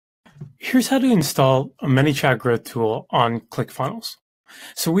here's how to install a ManyChat growth tool on ClickFunnels.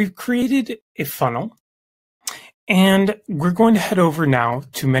 So we've created a funnel, and we're going to head over now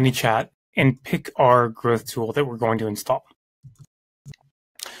to ManyChat and pick our growth tool that we're going to install.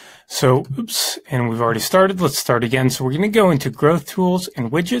 So, and we've already started. Let's start again. So we're going to go into Growth Tools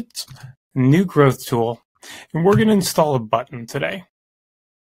and Widgets, New Growth Tool, and we're going to install a button today.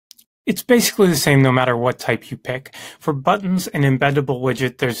 It's basically the same no matter what type you pick. For buttons and embeddable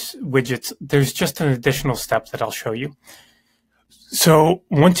widgets, there's just an additional step that I'll show you. So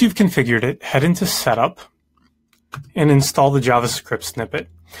once you've configured it, head into Setup and install the JavaScript snippet.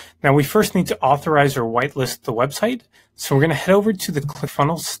 Now we first need to authorize or whitelist the website. So we're going to head over to the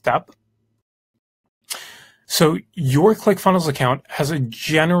ClickFunnels step. So your ClickFunnels account has a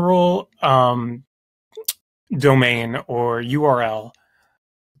general domain or URL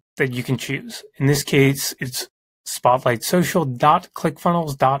that you can choose. In this case, it's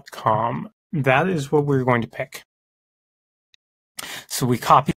spotlightsocial.clickfunnels.com. That is what we're going to pick. So we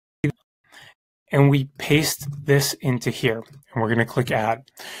copy and we paste this into here, and we're going to click Add.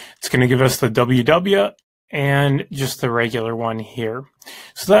 It's going to give us the www and just the regular one here.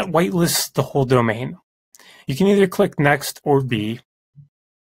 So that whitelists the whole domain. You can either click Next or B,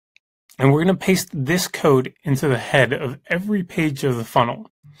 and we're going to paste this code into the head of every page of the funnel.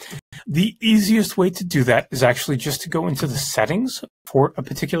 The easiest way to do that is actually just to go into the settings for a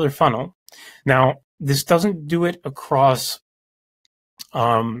particular funnel. Now, this doesn't do it across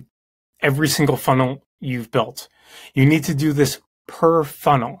every single funnel you've built. You need to do this per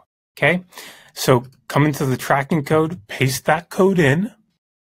funnel, okay? So come into the tracking code, paste that code in,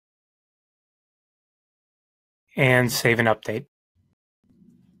 and save and update.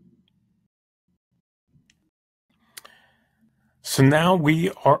 So now we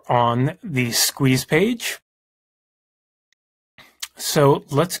are on the squeeze page. So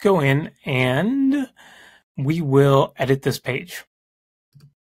let's go in and we will edit this page.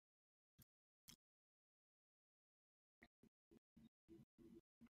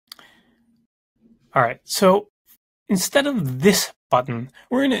 All right, so instead of this button,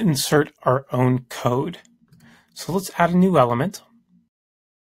 we're going to insert our own code. So let's add a new element.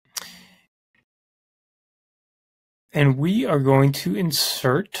 And we are going to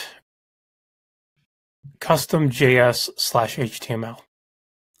insert custom JS/HTML.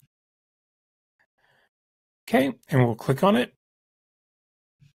 Okay, and we'll click on it.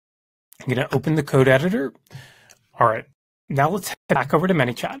 I'm going to open the code editor. All right, now let's head back over to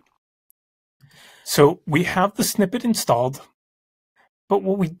ManyChat. So we have the snippet installed, but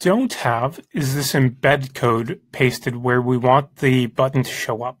what we don't have is this embed code pasted where we want the button to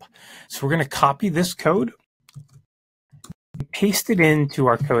show up. So we're going to copy this code, paste it into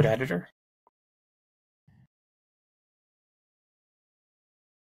our code editor.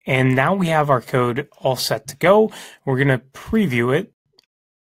 And now we have our code all set to go. We're going to preview it.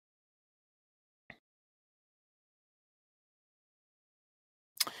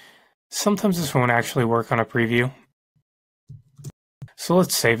 Sometimes this won't actually work on a preview. So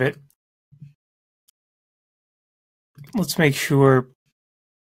let's save it. Let's make sure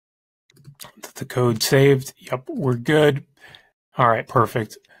that the code's saved. Yep, we're good. All right,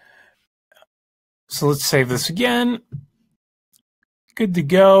 perfect. So let's save this again. Good to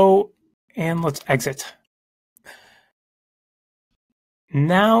go. And let's exit.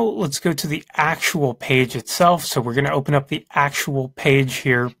 Now let's go to the actual page itself. So we're going to open up the actual page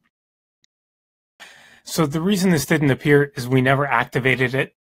here. So the reason this didn't appear is we never activated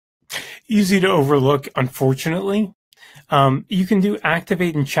it. Easy to overlook, unfortunately. You can do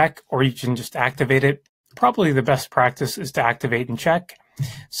activate and check, or you can just activate it. Probably the best practice is to activate and check.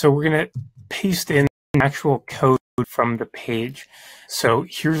 So we're going to paste in actual code from the page. So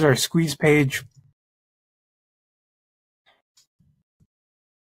here's our squeeze page.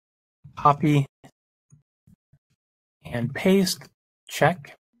 Copy and paste,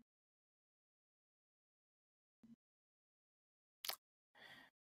 check.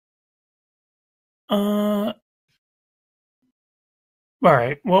 All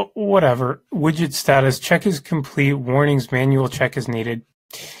right, well, whatever. Widget status, check is complete, warnings, manual check is needed.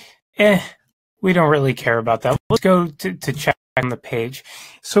 We don't really care about that. Let's go to check on the page.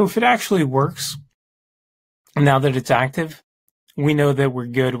 So if it actually works, now that it's active, we know that we're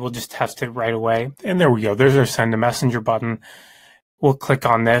good. We'll just test it right away. And there we go. There's our send a messenger button. We'll click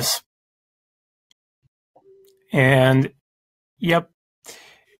on this. And yep,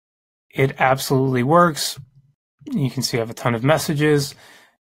 it absolutely works. You can see I have a ton of messages.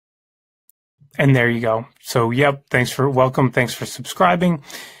 And there you go. So, yep, welcome. Thanks for subscribing.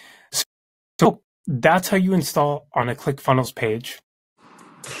 So that's how you install on a ClickFunnels page.